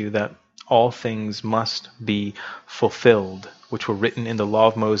still with you, that all things must be fulfilled, which were written in the law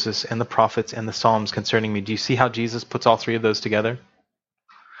of Moses and the prophets and the Psalms concerning me. Do you see how Jesus puts all three of those together?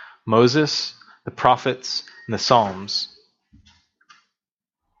 Moses, the prophets, and the Psalms.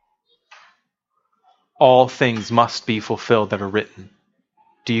 All things must be fulfilled that are written.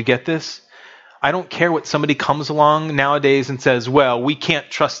 Do you get this? I don't care what somebody comes along nowadays and says, well, we can't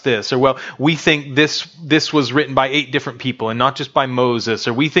trust this, or well, we think this was written by 8 different people and not just by Moses,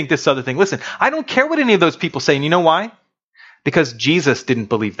 or we think this other thing. Listen, I don't care what any of those people say, and you know why? Because Jesus didn't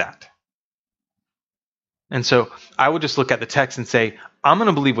believe that. And so I would just look at the text and say, I'm going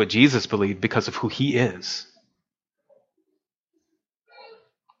to believe what Jesus believed because of who he is.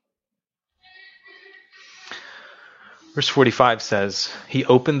 Verse 45 says, he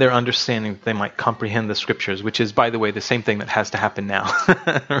opened their understanding that they might comprehend the scriptures, which is, by the way, the same thing that has to happen now,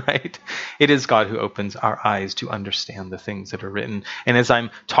 right? It is God who opens our eyes to understand the things that are written. And as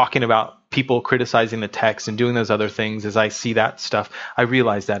I'm talking about people criticizing the text and doing those other things, as I see that stuff, I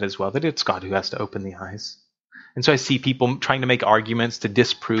realize that as well, that it's God who has to open the eyes. And so I see people trying to make arguments to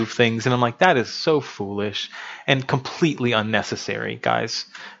disprove things, and I'm like, that is so foolish and completely unnecessary, guys,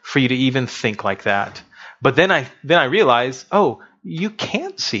 for you to even think like that. But then I realize, oh, you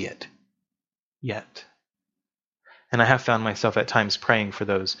can't see it yet. And I have found myself at times praying for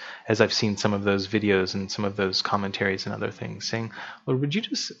those, as I've seen some of those videos and some of those commentaries and other things, saying, Lord,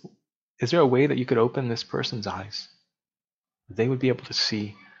 is there a way that you could open this person's eyes? They would be able to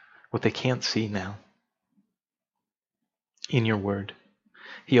see what they can't see now in your word.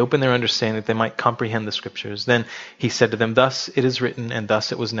 He opened their understanding that they might comprehend the scriptures. Then he said to them, thus it is written, and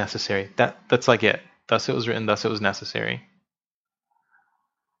thus it was necessary. That's like it. Thus it was written, thus it was necessary.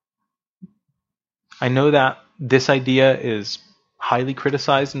 I know that this idea is highly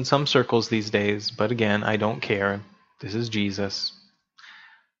criticized in some circles these days, but again, I don't care. This is Jesus.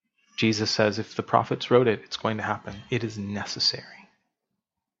 Jesus says if the prophets wrote it, it's going to happen. It is necessary.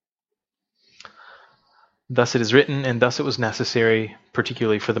 Thus it is written, and thus it was necessary,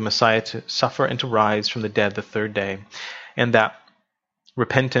 particularly for the Messiah to suffer and to rise from the dead the third day, and that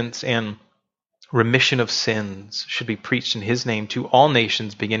repentance and remission of sins should be preached in his name to all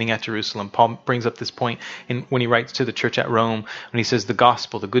nations, beginning at Jerusalem. Paul brings up this point when he writes to the church at Rome, when he says the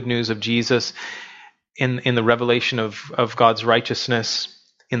gospel, the good news of Jesus, in the revelation of God's righteousness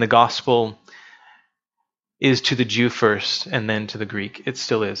in the gospel, is to the Jew first and then to the Greek. It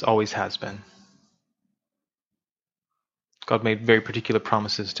still is, always has been. God made very particular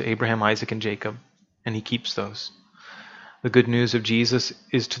promises to Abraham, Isaac, and Jacob, and he keeps those. The good news of Jesus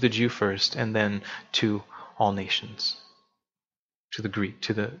is to the Jew first, and then to all nations, to the Greek,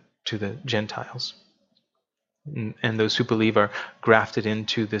 to the Gentiles. And those who believe are grafted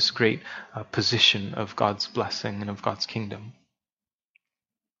into this great position of God's blessing and of God's kingdom.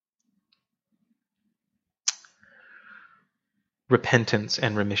 Repentance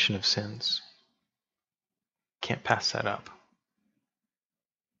and remission of sins. Can't pass that up.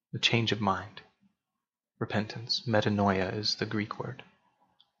 The change of mind. Repentance. Metanoia is the Greek word.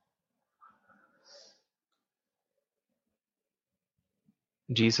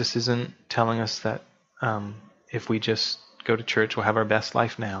 Jesus isn't telling us that if we just go to church, we'll have our best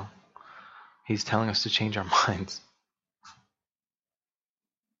life now. He's telling us to change our minds.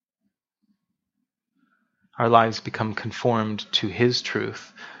 Our lives become conformed to his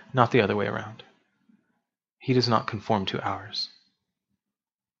truth, not the other way around. He does not conform to ours.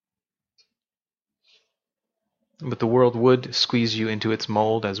 But the world would squeeze you into its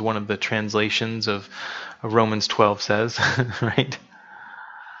mold, as one of the translations of Romans 12 says, right?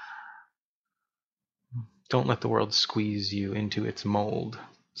 Don't let the world squeeze you into its mold.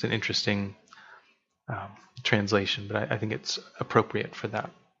 It's an interesting translation, but I think it's appropriate for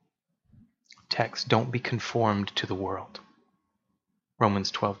that text. Don't be conformed to the world,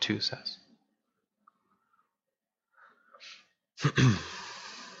 Romans 12:2 says.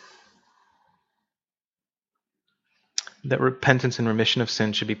 That repentance and remission of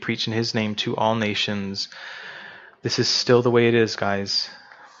sin should be preached in his name to all nations. This is still the way it is, guys.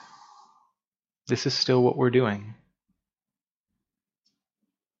 This is still what we're doing.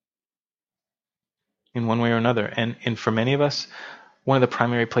 In one way or another. And for many of us, one of the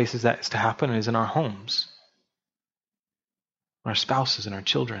primary places that is to happen is in our homes, our spouses and our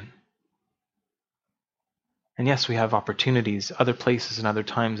children. And yes, we have opportunities, other places and other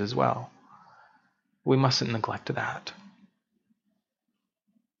times as well. We mustn't neglect that.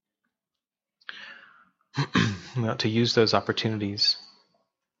 We ought to use those opportunities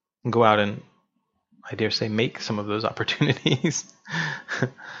and go out and, I dare say, make some of those opportunities.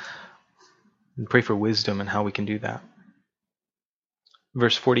 And pray for wisdom and how we can do that.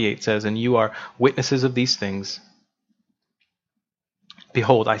 Verse 48 says, and you are witnesses of these things.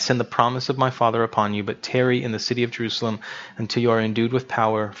 Behold, I send the promise of my Father upon you, but tarry in the city of Jerusalem until you are endued with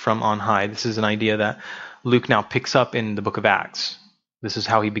power from on high. This is an idea that Luke now picks up in the book of Acts. This is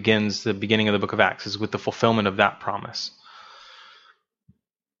how he begins the beginning of the book of Acts, is with the fulfillment of that promise.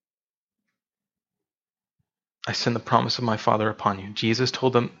 I send the promise of my Father upon you. Jesus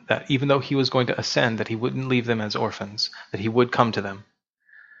told them that even though he was going to ascend, that he wouldn't leave them as orphans, that he would come to them.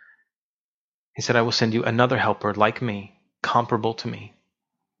 He said, I will send you another helper like me, comparable to me,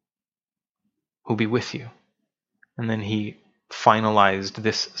 who'll be with you. And then he finalized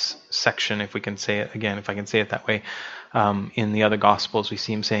this section, if we can say it again, if I can say it that way. In the other Gospels, we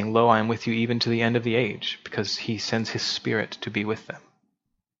see him saying, lo, I am with you even to the end of the age, because he sends his Spirit to be with them.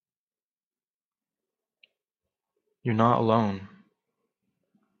 You're not alone.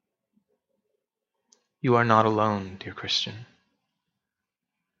 You are not alone, dear Christian.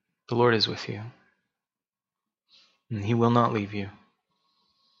 The Lord is with you, and he will not leave you.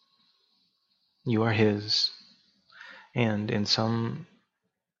 You are his, and in some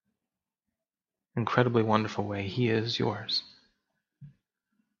incredibly wonderful way, he is yours.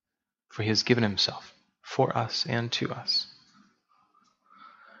 For he has given himself for us and to us.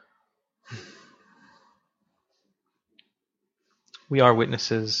 We are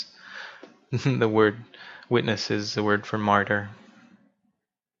witnesses. The word witness is the word for martyr.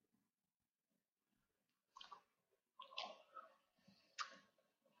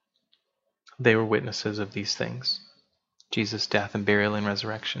 They were witnesses of these things. Jesus' death and burial and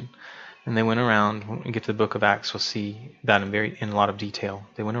resurrection. And they went around, when we get to the book of Acts, we'll see that in a lot of detail.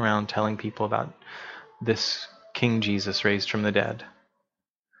 They went around telling people about this King Jesus raised from the dead.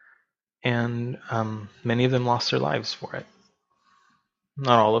 And many of them lost their lives for it.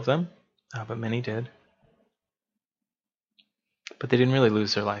 Not all of them, but many did. But they didn't really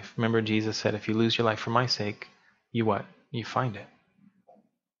lose their life. Remember, Jesus said, if you lose your life for my sake, you what? You find it.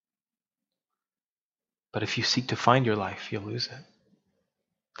 But if you seek to find your life, you'll lose it.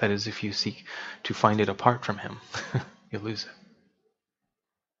 That is, if you seek to find it apart from him, you'll lose it.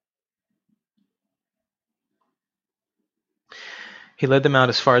 He led them out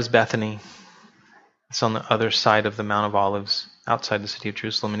as far as Bethany. It's on the other side of the Mount of Olives, outside the city of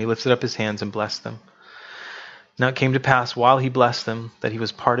Jerusalem. And he lifted up his hands and blessed them. Now it came to pass, while he blessed them, that he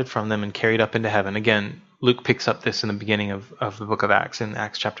was parted from them and carried up into heaven. Again, Luke picks up this in the beginning of the book of Acts, in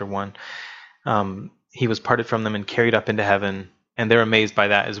Acts chapter 1. He was parted from them and carried up into heaven, and they're amazed by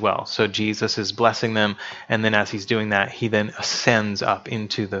that as well. So Jesus is blessing them, and then as he's doing that, he then ascends up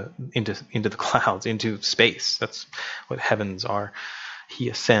into the clouds, into space. That's what heavens are. He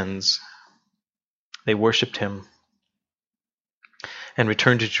ascends. They worshipped him and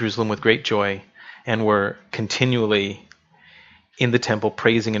returned to Jerusalem with great joy, and were continually in the temple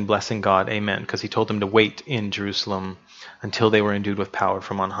praising and blessing God. Amen. Because he told them to wait in Jerusalem until they were endued with power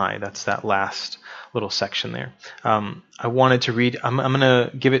from on high. That's that last little section there. I wanted to read, I'm going to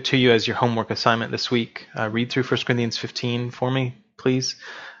give it to you as your homework assignment this week. Read through 1 Corinthians 15 for me, please.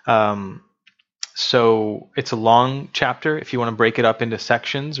 So it's a long chapter. If you want to break it up into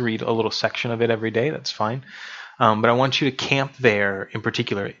sections, read a little section of it every day, that's fine. But I want you to camp there in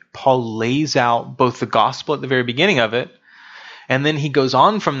particular. Paul lays out both the gospel at the very beginning of it, and then he goes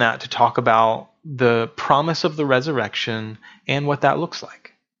on from that to talk about the promise of the resurrection and what that looks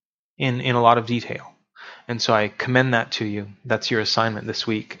like in a lot of detail. And so I commend that to you. That's your assignment this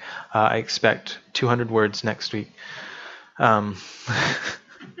week. I expect 200 words next week. I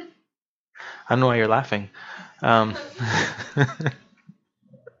don't know why you're laughing.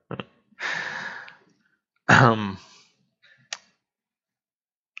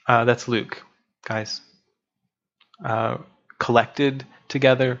 That's Luke, guys. Collected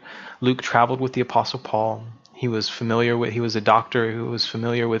together. Luke traveled with the Apostle Paul. He was a doctor who was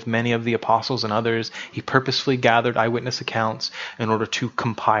familiar with many of the apostles and others. He purposefully gathered eyewitness accounts in order to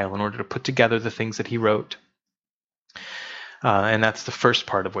compile, in order to put together the things that he wrote. And that's the first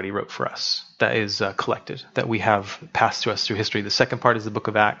part of what he wrote for us. That is collected, that we have passed to us through history. The second part is the book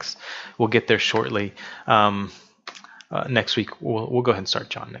of Acts. We'll get there shortly. Next week, we'll go ahead and start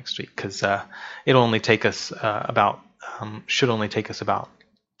John next week, because it'll only take us should only take us about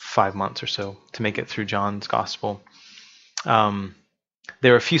 5 months or so to make it through John's gospel.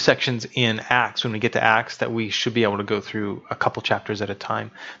 There are a few sections in Acts, when we get to Acts, that we should be able to go through a couple chapters at a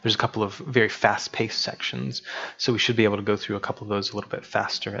time. There's a couple of very fast-paced sections, so we should be able to go through a couple of those a little bit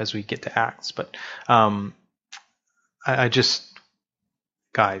faster as we get to Acts. But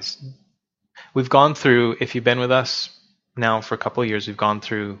guys, we've gone through, if you've been with us now for a couple of years, we've gone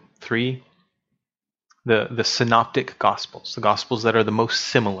through the synoptic gospels, the gospels that are the most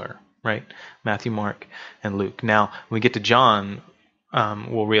similar, right? Matthew, Mark, and Luke. Now, when we get to John,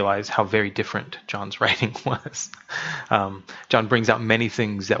 we'll realize how very different John's writing was. John brings out many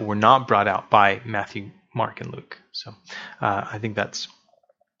things that were not brought out by Matthew, Mark, and Luke. So I think that's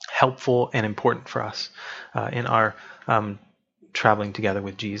helpful and important for us in our traveling together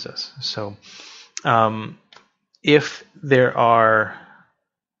with Jesus. So if there are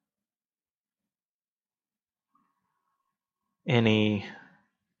any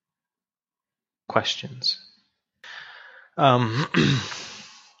questions?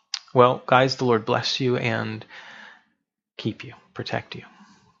 Well, guys, the Lord bless you and keep you, protect you.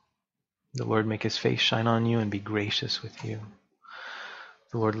 The Lord make his face shine on you and be gracious with you.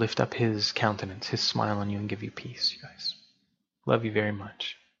 The Lord lift up his countenance, his smile on you, and give you peace, you guys. Love you very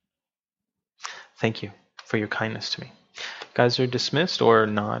much. Thank you for your kindness to me. You guys are dismissed or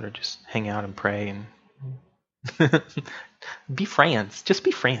not, or just hang out and pray and be friends. Just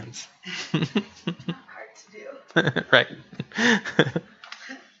be friends. Hard to do. Right.